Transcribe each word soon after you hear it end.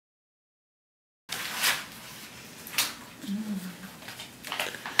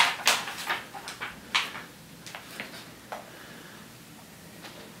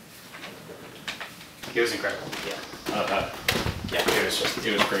It was incredible. Yeah. Yeah, it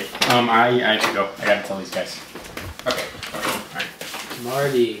was great. I have to go. I gotta tell these guys. Okay. All right.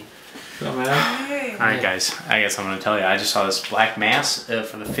 Marty. What's up, man? Hey. All right, guys. I guess I'm gonna tell you. I just saw this Black Mass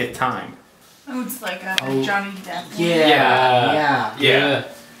for the 5th time. Oh, it's like a Johnny Depp one. Yeah.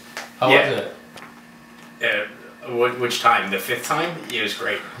 How was it? Which time? The 5th time? It was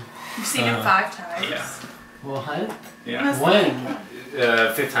great. You've seen it 5 times. Yeah. What? Yeah. When?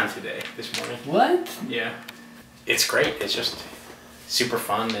 5th time today, this morning. What? Yeah. It's great. It's just super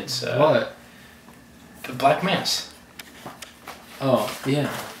fun. It's What? The Black Mass. Oh,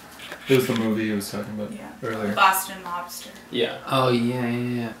 yeah. It was the movie he was talking about earlier. Boston Lobster. Yeah. Oh,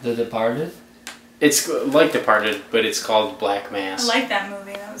 yeah. The Departed? It's like Departed, but it's called Black I Mass. like that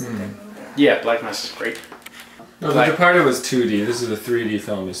movie. That was a good movie. Yeah, Black Mass is great. No, The Departed was 2D. This is a 3D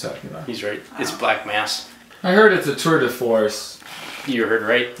film he's talking about. He's right. It's Black Mass. I heard it's a tour de force. You heard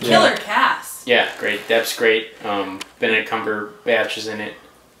right? Killer cast. Yeah, great. Depp's great. Benedict Cumberbatch is in it.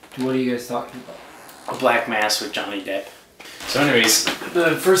 What are you guys talking about? A Black Mass with Johnny Depp. So anyways,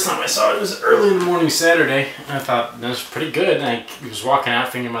 the first time I saw it was early in the morning Saturday. And I thought that was pretty good. And I was walking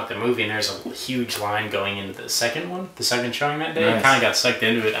out thinking about the movie, and there's a huge line going into the second one, the second showing that day. Nice. I kind of got sucked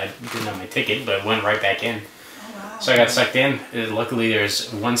into it. I didn't have my ticket, but went right back in. Oh, wow. So I got sucked in. Luckily,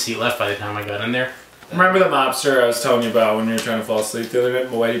 there's one seat left by the time I got in there. Remember the mobster I was telling you about when you were trying to fall asleep the other night,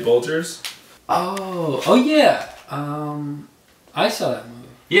 Whitey Bulgers? Oh yeah. I saw that movie.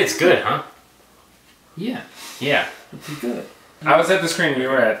 Yeah, it's good, huh? Yeah. Yeah. It's good. I was at the screening we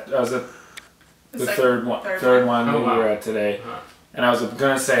were at. I was at the third one Oh, we wow. were at today. Huh. And I was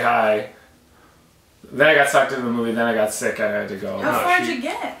gonna say hi. Then I got sucked into the movie, then I got sick, I had to go. How far did you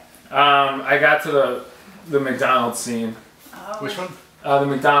get? I got to the McDonald's scene. Oh. Which one? The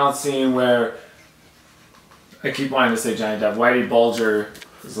McDonald's scene where I keep wanting to say Johnny Depp. Whitey Bulger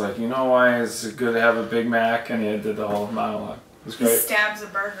was like, you know why it's good to have a Big Mac? And he did the whole monologue. It was He great. stabs a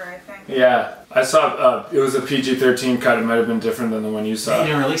burger, I think. Yeah. I saw, it was a PG-13 cut. It might have been different than the one you They saw.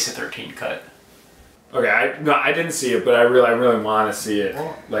 didn't release a 13 cut. Okay, I didn't see it, but I really want to see it.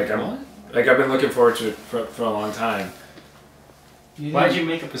 Like, I've been looking forward to it for a long time. Why'd you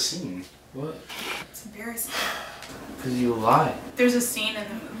make up a scene? What? It's embarrassing. Because you lied. There's a scene in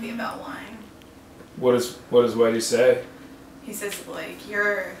the movie about lying. What does Whitey say? He says, like,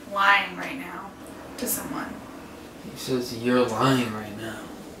 you're lying right now to someone. He says you're lying right now.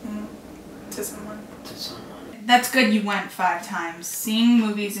 To someone. To someone. That's good you went 5 times. Seeing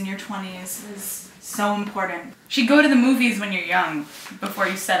movies in your 20s is so important. You should go to the movies when you're young, before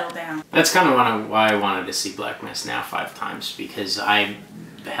you settle down. That's kind of why I wanted to see Black Mass now 5 times, because I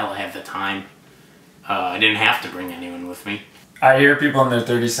have the time. I didn't have to bring anyone with me. I hear people in their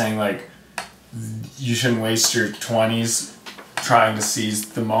 30s saying, like, you shouldn't waste your 20s trying to seize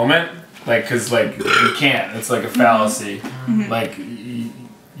the moment. Like, because, like, you can't. It's like a fallacy. Like, you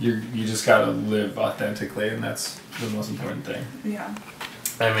just gotta live authentically, and that's the most important thing. Yeah.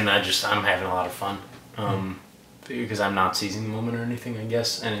 I mean, I'm having a lot of fun. Because I'm not seizing the moment or anything, I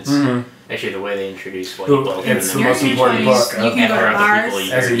guess. And it's actually the way they introduce Whitey Bulger. It's the most important book. You can go to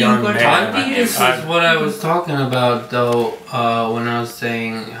bars. As a You young can go to man. movie This theaters. is what I was talking about, though, when I was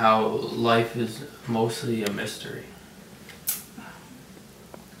saying how life is mostly a mystery.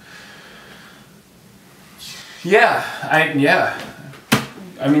 Yeah, I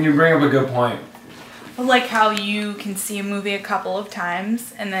mean, you bring up a good point. Like how you can see a movie a couple of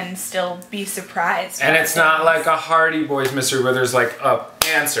times and then still be surprised. And it's not like a Hardy Boys mystery where there's like a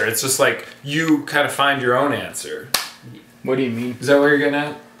answer. It's just like you kind of find your own answer. What do you mean? Is that what you're getting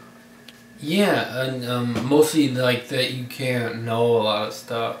at? Yeah, and mostly like that you can't know a lot of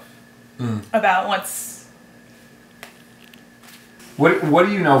stuff. About what's... What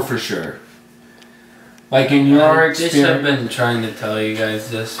do you know for sure? Like in your experience. I've been trying to tell you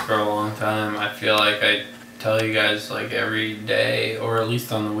guys this for a long time. I feel like I tell you guys like every day, or at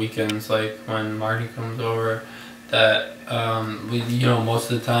least on the weekends, like when Marty comes over, that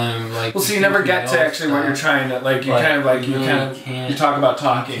most of the time, like. Well, so you never get to actually what you're trying to like. You kind of like you talk about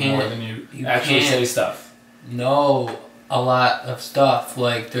talking more than you actually say stuff. No. A lot of stuff,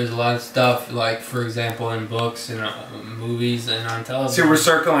 like there's a lot of stuff, like for example in books and movies and on television. See, we're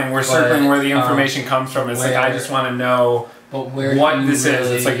circling where the information comes from. It's like I just want to know what this is.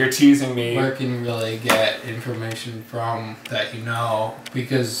 It's like you're teasing me. Where can you really get information from that you know?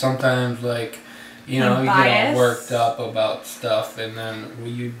 Because sometimes like you get all worked up about stuff and then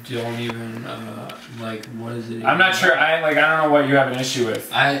you don't even like what is it? I'm not sure. I don't know what you have an issue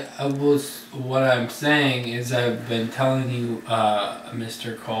with. What I'm saying is I've been telling you,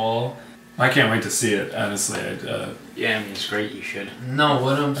 Mr. Cole. I can't wait to see it. Honestly, Yeah, I mean, it's great. You should. No,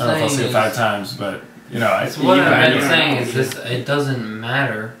 what I'm saying I don't know if I'll see it is 5 times, but You know, That's what even I've I been don't saying know. is this. It doesn't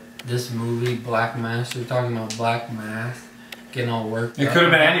matter. This movie, Black Mass. You're talking about Black Mass, getting all worked. It up could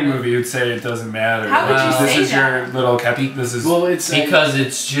have been about any it. movie. You'd say it doesn't matter. How would you This say is your that? little This is Well, it's Because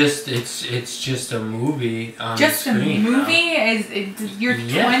it's just a movie on Just a screen. movie you're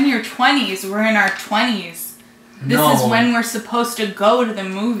Yeah. in your 20s. We're in our 20s. This No. is when we're supposed to go to the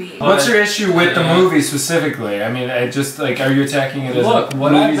movie. What's your issue with the movie specifically? I mean, I just like, are you attacking it as Look, a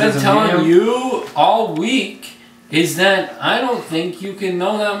what I've movies been as a telling medium? you all week is that I don't think you can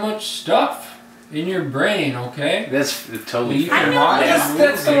know that much stuff in your brain, okay? That's totally You fair. can I know watch that. a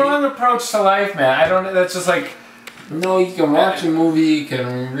That's the movie. wrong approach to life, man. I don't. That's just like. No, you can watch a movie, you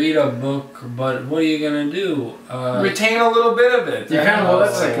can read a book, but what are you gonna do? Retain a little bit of it. You kinda- well,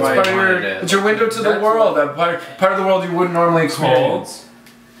 that's like it's why part I of wanted your, to- it's your window to the That's world. That part of the world you wouldn't normally experience.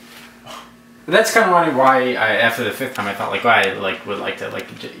 That's kind of why I, after the fifth time, I thought would like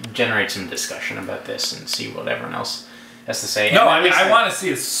to generate some discussion about this and see what everyone else has to say. No, And I at mean least I want to see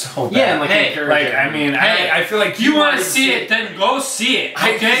it so bad. Yeah, and Hey, encourage I mean, I feel like you want to wanted see it, then go see it.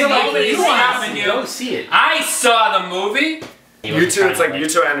 I Okay, feel like nobody's you stopping you. Go see it. I saw the movie. You two, it's like you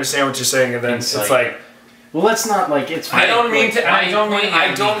two. I understand what you're saying, and then It's it's like- like Well, let's not it's. Fine. I don't mean to. I don't mean.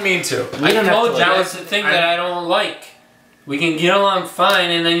 I I don't mean to. We I don't have told to, you like- that's the thing that I don't like. We can get along fine,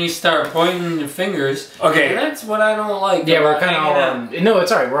 and then you start pointing your fingers. Okay. And that's what I don't like. Yeah, we're about kind of hanging all. out. No,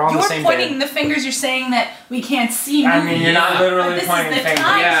 it's alright. We're all on You're the same pointing bed. the fingers. You're saying that we can't see I movies. mean, you're not Yeah. literally This pointing is the fingers.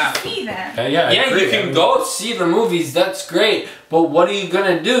 time Yeah. to see them. Yeah, I Yeah, agree. you I can mean, go see the movies. That's great. But what are you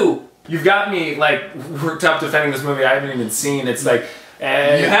gonna do? You've got me like worked up defending this movie I haven't even seen. It's like. You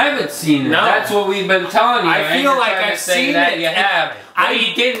haven't seen it. No. That's what we've been telling you. I and feel you're like trying to I've say seen that it. you have. I-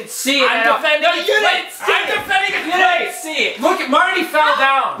 You didn't see it. I'm at all. defending No, it you twice. didn't see I'm it. defending it You didn't twice. see it. Look, Marty fell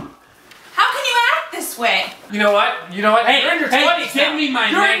down. How can you act this way? You know what? You know what? Hey, you're in your hey, 20s give now. me my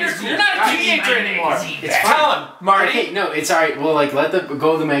You're in your, magazine. You're not a Give me teenager my anymore. magazine It's back. tell him, Marty. Okay, no, it's alright. Well, let the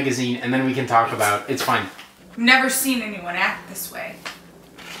go of the magazine, and then we can talk about. It's fine. I've never seen anyone act this way.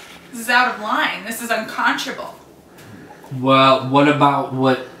 This is out of line. This is unconscionable. Well, what about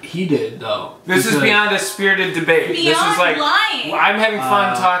what he did though? This is beyond a spirited debate. this Beyond is like lying. I'm having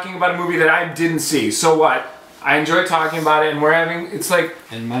fun talking about a movie that I didn't see. So what? I enjoy talking about it, and we're having. It's like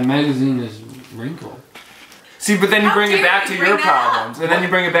And my magazine is wrinkled. see, but then you How bring it dare back you to bring your that up? problems, and then you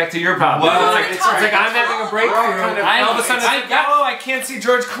bring it back to your problems. Well, it's like I'm having a breakthrough, and all of a sudden it's like, oh, I can't see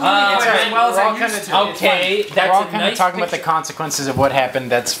George Clooney It's quite fine. as well as We're all I kinda used to. talking- Okay, that's We're all a kind nice of talking about the picture. consequences of what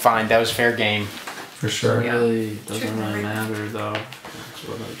happened. That's fine. That was fair game. For sure. It really doesn't Shouldn't really really- matter though. That's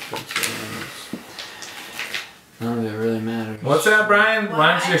what I should say. None of it really matters. What's that, Brian?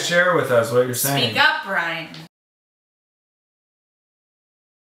 Why don't you Why? share with us what you're saying? Speak up, Brian.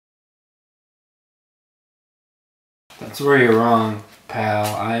 That's where you're wrong,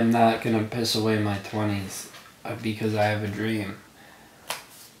 pal. I'm not gonna piss away my 20s because I have a dream.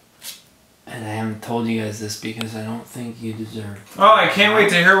 And I haven't told you guys this because I don't think you deserve it. Oh, I can't wait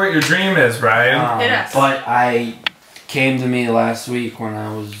to hear what your dream is, Brian. Hit us. But I came to me last week when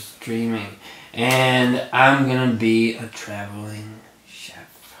I was dreaming. And I'm gonna be a traveling chef.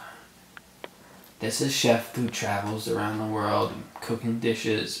 This is chef who travels around the world cooking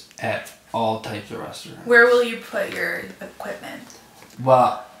dishes at all types of restaurants. Where will you put your equipment?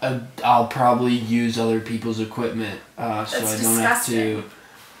 Well, I'll probably use other people's equipment, so I That's don't have to.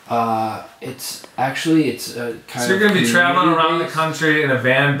 It's a kind So you're gonna of be traveling around the community-based- country in a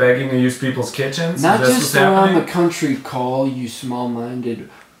van begging to use people's kitchens? Not is this just what's around happening? the country, call you small-minded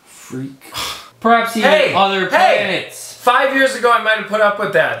freak. Perhaps even Hey, other hey! planets. 5 years ago, I might have put up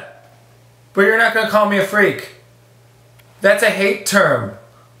with that. But you're not going to call me a freak. That's a hate term.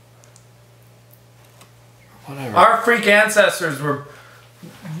 Whatever. Our freak ancestors were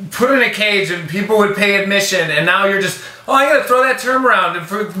put in a cage and people would pay admission, and now you're just, oh, I got to throw that term around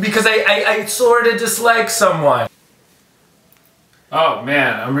because I sort of dislike someone. Oh,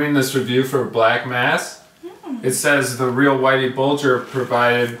 man, I'm reading this review for Black Mass. It says the real Whitey Bulger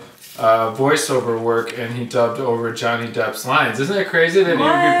provided voiceover work and he dubbed over Johnny Depp's lines. Isn't it crazy that he would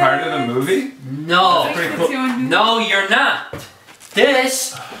be part of the movie? No. That's pretty cool. No, you're not.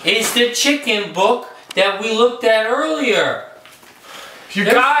 This is the chicken book that we looked at earlier. You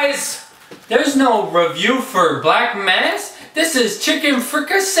guys! There's no review for Black Mass. This is chicken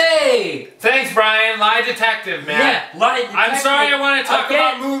fricassee. Thanks, Brian. Lie detective, man. Yeah, lie detective. I'm sorry I want to talk Again,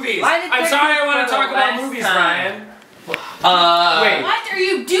 about movies. lie I'm sorry I want detective to talk for the about last movies, time. Brian. Wait. What are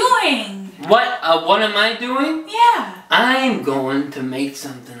you doing? What am I doing? Yeah. I'm going to make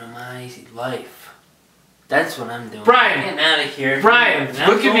something of my life. That's what I'm doing. Brian. I'm getting out of here. Brian, And I'm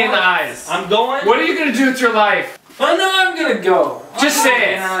look at me in going- the eyes. I'm going. What are you going to do with your life? I know I'm gonna go. Just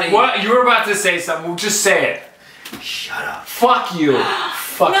say it. What? You were about to say something. Well, just say it. Shut up. Fuck you.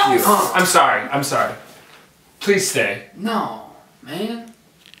 Fuck No. you. I'm sorry. I'm sorry. Please stay. No, man.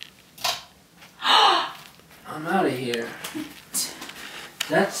 I'm out of here.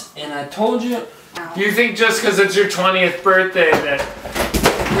 And I told you. You think just because it's your 20th birthday that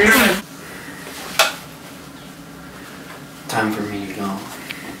we don't... Time for me to go.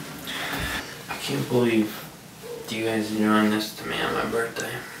 I can't believe you guys are doing this to me on my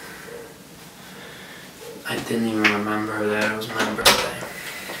birthday. I didn't even remember that it was my birthday.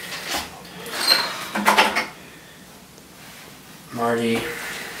 Marty,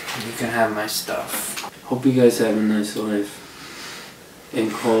 you can have my stuff. Hope you guys have a nice life. And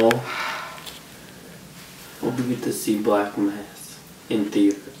Cole, hope you get to see Black Mass in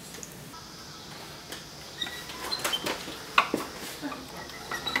theaters.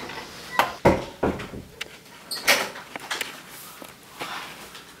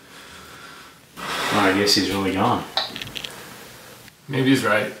 Well, I guess he's really gone. Maybe he's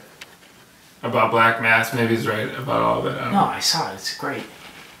right about Black Mass. Maybe he's right about all of it. I don't No, know. I saw it. It's great.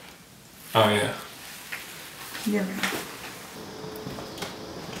 Oh, yeah. You never know.